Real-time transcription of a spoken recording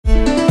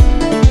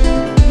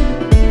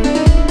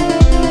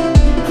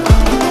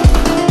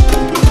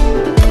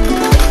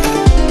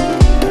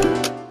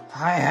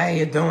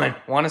doing?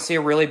 Want to see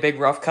a really big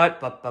rough cut?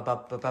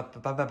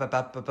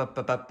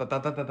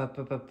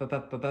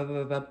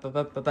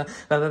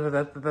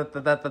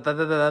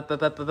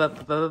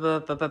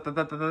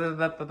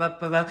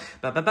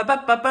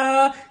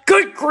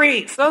 Good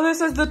grief! So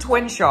this is the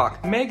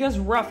Twinshock, Mega's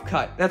rough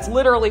cut. That's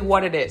literally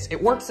what it is.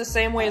 It works the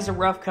same way as a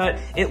rough cut.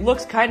 It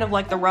looks kind of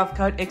like the rough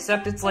cut,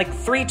 except it's like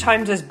 3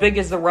 times as big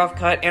as the rough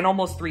cut and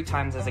almost 3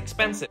 times as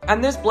expensive.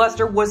 And this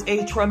blaster was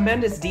a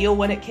tremendous deal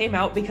when it came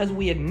out because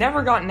we had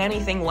never gotten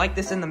anything like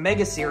this in the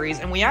Mega series,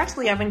 and we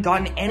actually haven't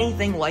gotten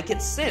anything like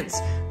it since.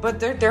 But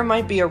there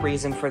might be a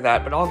reason for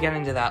that, but I'll get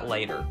into that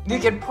later. You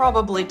can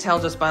probably tell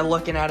just by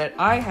looking at it,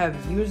 I have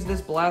used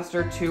this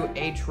blaster to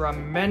a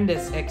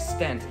tremendous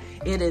extent.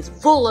 It is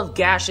full of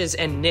gashes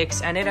and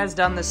nicks, and it has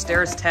done the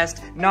stairs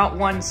test not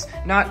once,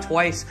 not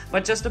twice,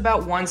 but just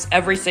about once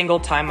every single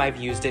time I've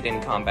used it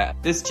in combat.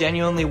 This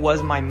genuinely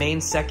was my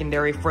main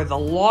secondary for the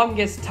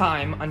longest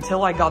time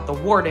until I got the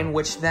Warden,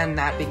 which then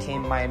that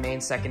became my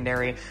main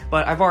secondary,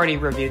 but I've already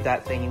reviewed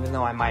that thing, even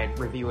though I might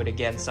review it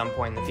again some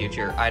point in the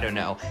future. I don't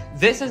know.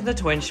 This is the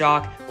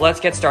Twinshock. Let's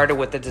get started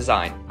with the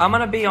design. I'm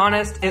gonna be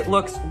honest, it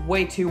looks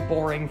way too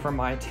boring for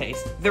my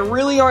taste. There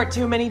really aren't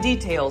too many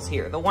details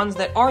here. The ones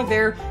that are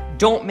there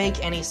don't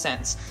make any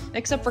sense,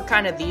 except for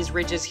kind of these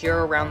ridges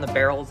here around the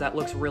barrels. That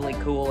looks really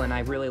cool, and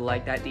I really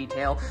like that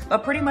detail.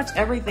 But pretty much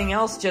everything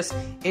else just,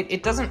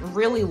 it doesn't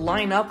really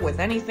line up with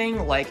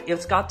anything. Like,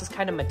 it's got this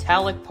kind of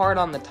metallic part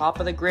on the top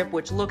of the grip,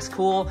 which looks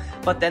cool,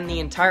 but then the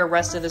entire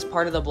rest of this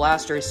part of the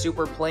blaster is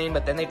super plain,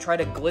 but then they try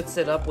to glitz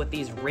it up with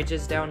these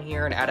ridges down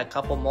here and add a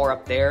couple more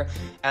up there,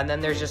 and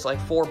then there's just like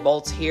 4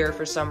 bolts here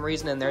for some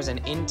reason, and there's an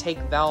intake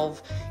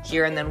valve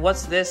here, and then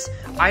what's this?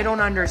 I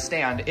don't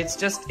understand.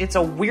 It's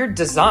a weird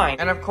design.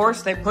 And of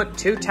course, they put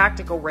 2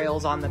 tactical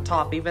rails on the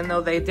top, even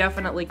though they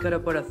definitely could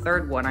have put a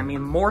 3rd one. I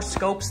mean, more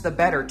scopes the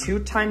better.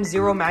 2 times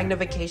 0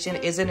 magnification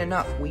isn't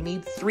enough. We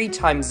need 3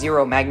 times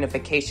 0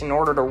 magnification in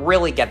order to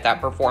really get that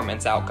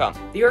performance outcome.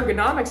 The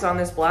ergonomics on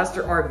this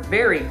blaster are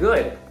very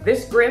good.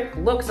 This grip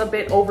looks a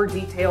bit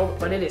over-detailed,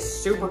 but it is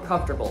super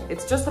comfortable.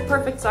 It's just the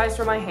perfect size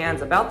for my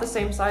hands, about the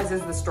same size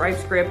as the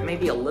Stripes grip,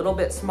 maybe a little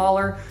bit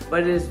smaller,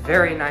 but it is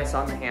very nice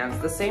on the hands.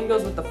 The same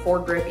goes with the 4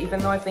 grip, even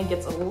though I think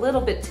it's a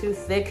little bit too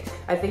thick.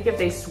 I think if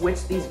they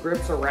switch these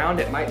grips around,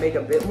 it might make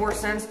a bit more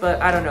sense,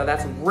 but I don't know,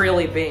 that's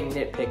really being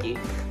nitpicky.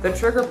 The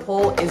trigger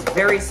pull is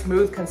very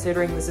smooth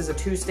considering this is a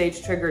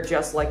 2-stage trigger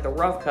just like the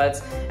rough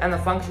cuts, and the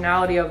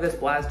functionality of this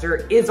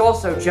blaster is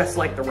also just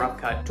like the rough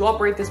cut. To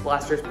operate this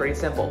blaster is pretty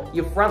simple.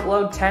 You front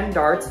load 10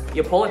 darts,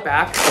 you pull it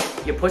back,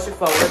 you push it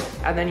forward,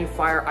 and then you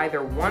fire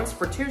either once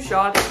for 2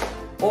 shots,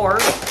 or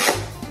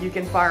you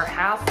can fire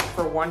half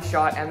for 1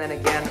 shot and then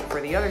again for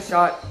the other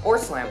shot, or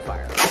slam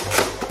fire.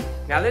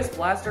 Now this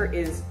blaster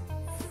is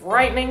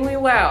frighteningly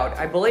loud.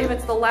 I believe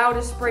it's the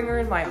loudest Springer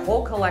in my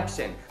whole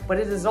collection, but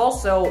it is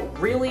also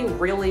really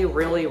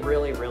ridiculously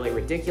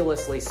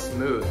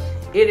smooth.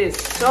 It is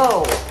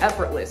so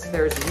effortless.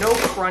 There's no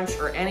crunch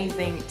or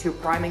anything to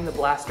priming the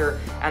blaster,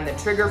 and the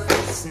trigger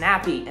feels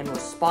snappy and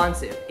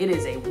responsive. It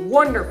is a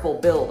wonderful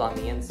build on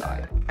the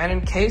inside. And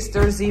in case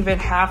there's even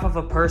half of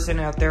a person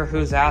out there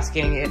who's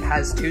asking, it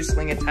has 2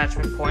 sling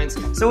attachment points,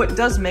 so it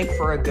does make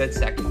for a good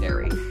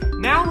secondary.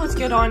 Now let's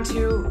get on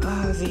to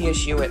the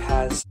issue it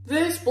has.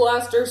 This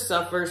blaster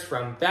suffers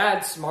from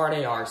bad Smart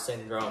AR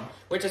syndrome,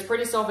 which is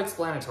pretty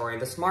self-explanatory.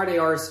 The Smart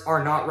ARs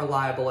are not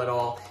reliable at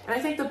all, and I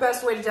think the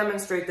best way to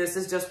demonstrate this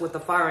is just with the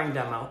firing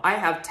demo. I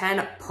have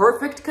 10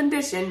 perfect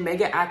condition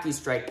Mega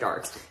AccuStrike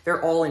darts.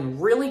 They're all in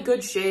really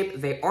good shape.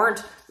 They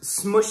aren't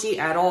smushy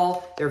at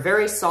all. They're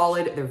very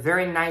solid. They're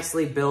very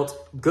nicely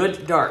built.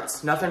 Good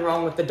darts. Nothing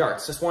wrong with the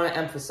darts. Just want to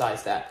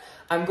emphasize that.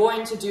 I'm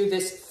going to do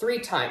this 3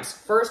 times.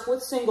 First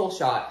with single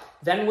shot,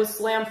 then with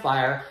slam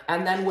fire,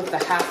 and then with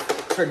the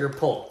half trigger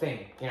pull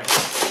thing, you know.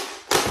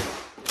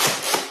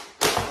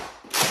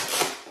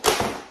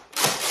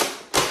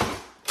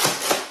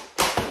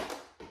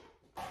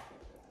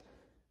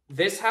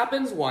 This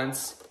happens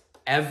once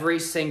every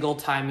single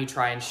time you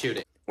try and shoot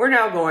it. We're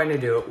now going to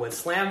do it with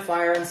slam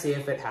fire and see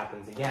if it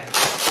happens again.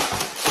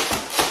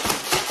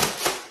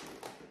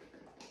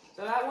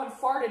 So that one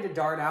farted a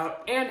dart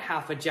out and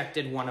half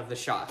ejected one of the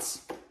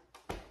shots.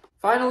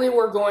 Finally,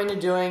 we're going to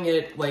doing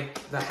it like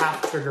the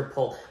half trigger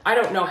pull. I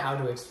don't know how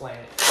to explain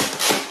it.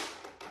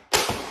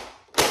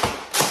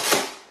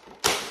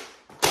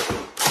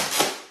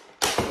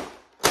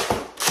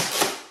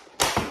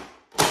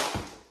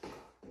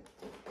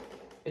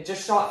 It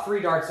just shot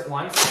 3 darts at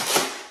once.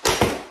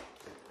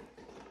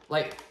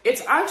 Like,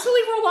 it's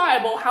actually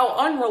reliable how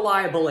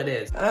unreliable it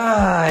is.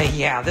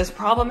 Yeah, this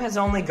problem has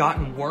only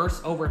gotten worse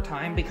over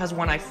time because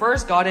when I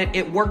first got it,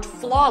 it worked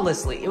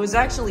flawlessly. It was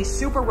actually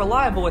super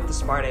reliable with the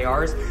Smart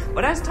ARs,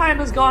 but as time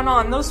has gone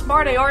on, those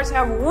Smart ARs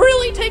have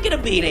really taken a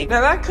beating.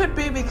 Now that could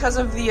be because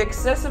of the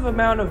excessive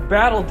amount of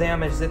battle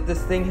damage that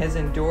this thing has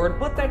endured,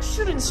 but that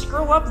shouldn't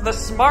screw up the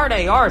Smart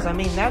ARs. I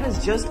mean, that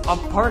is just a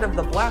part of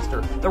the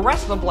blaster. The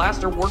rest of the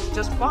blaster works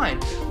just fine.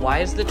 Why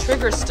is the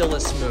trigger still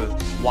as smooth?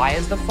 Why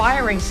is the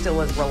firing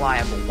still as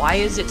reliable? Why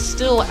is it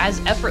still as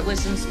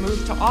effortless and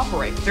smooth to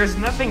operate? There's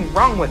nothing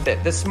wrong with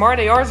it. The smart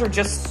ARs are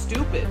just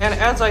stupid. And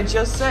as I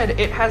just said,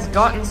 it has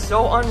gotten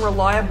so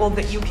unreliable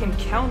that you can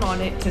count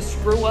on it to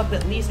screw up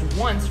at least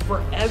once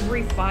for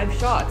every 5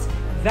 shots.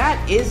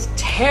 That is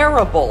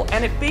terrible,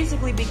 and it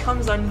basically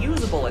becomes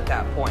unusable at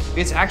that point.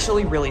 It's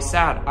actually really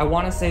sad. I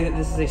want to say that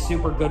this is a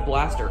super good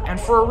blaster, and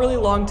for a really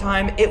long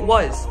time, it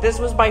was. This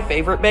was my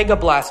favorite Mega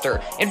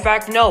Blaster. In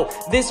fact, no,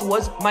 this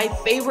was my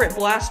favorite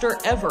blaster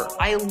ever.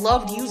 I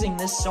loved using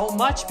this so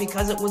much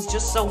because it was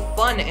just so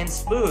fun and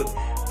smooth.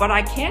 But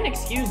I can't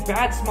excuse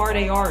bad smart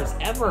ARs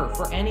ever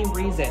for any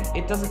reason.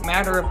 It doesn't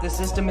matter if the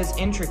system is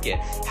intricate.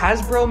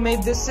 Hasbro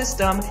made this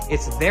system,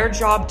 it's their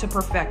job to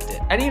perfect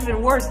it. And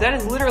even worse, that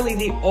is literally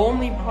the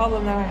only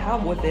problem that I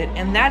have with it,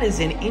 and that is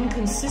an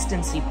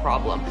inconsistency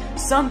problem.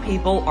 Some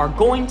people are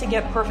going to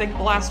get perfect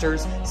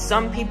blasters,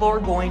 some people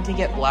are going to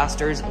get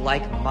blasters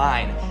like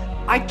mine.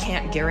 I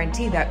can't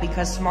guarantee that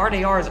because smart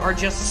ARs are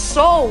just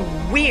so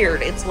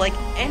weird. It's like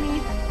any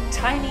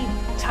tiny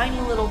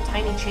little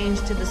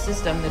change to the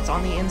system that's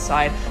on the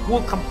inside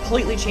will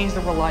completely change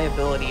the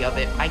reliability of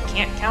it. I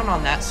can't count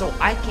on that, so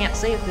I can't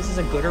say if this is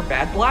a good or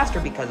bad blaster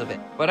because of it.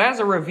 But as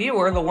a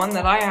reviewer, the one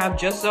that I have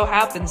just so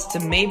happens to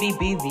maybe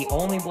be the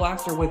only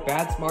blaster with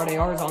bad smart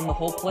ARs on the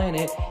whole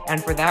planet,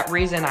 and for that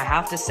reason I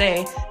have to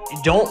say,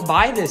 don't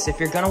buy this if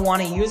you're gonna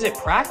want to use it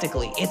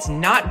practically. It's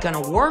not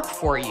gonna work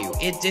for you.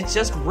 It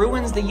just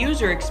ruins the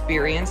user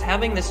experience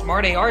having the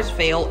smart ARs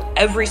fail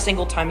every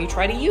single time you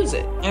try to use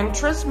it. And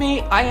trust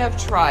me, I have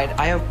tried.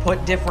 I have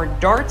put different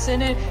darts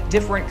in it,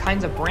 different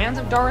kinds of brands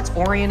of darts,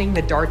 orienting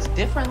the darts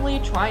differently,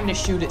 trying to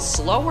shoot it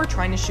slower,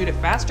 trying to shoot it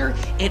faster.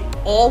 It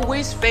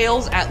always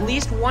fails at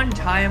least one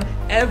time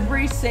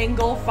every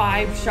single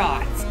 5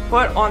 shots.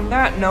 But on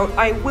that note,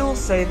 I will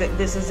say that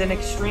this is an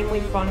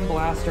extremely fun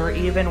blaster,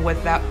 even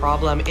with that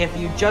problem, if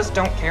you just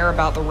don't care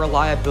about the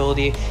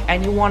reliability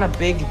and you want a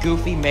big,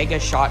 goofy mega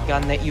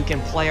shotgun that you can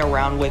play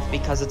around with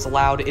because it's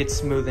loud, it's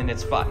smooth, and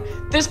it's fun.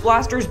 This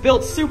blaster's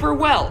built super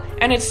well,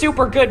 and it's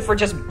super good for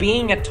just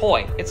being a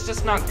toy. It's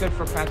just not good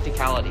for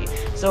practicality.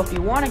 So if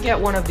you want to get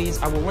one of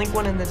these, I will link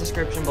one in the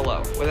description below.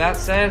 With that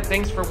said,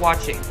 thanks for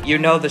watching. You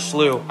know the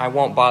schloo. I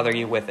won't bother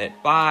you with it.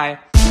 Bye.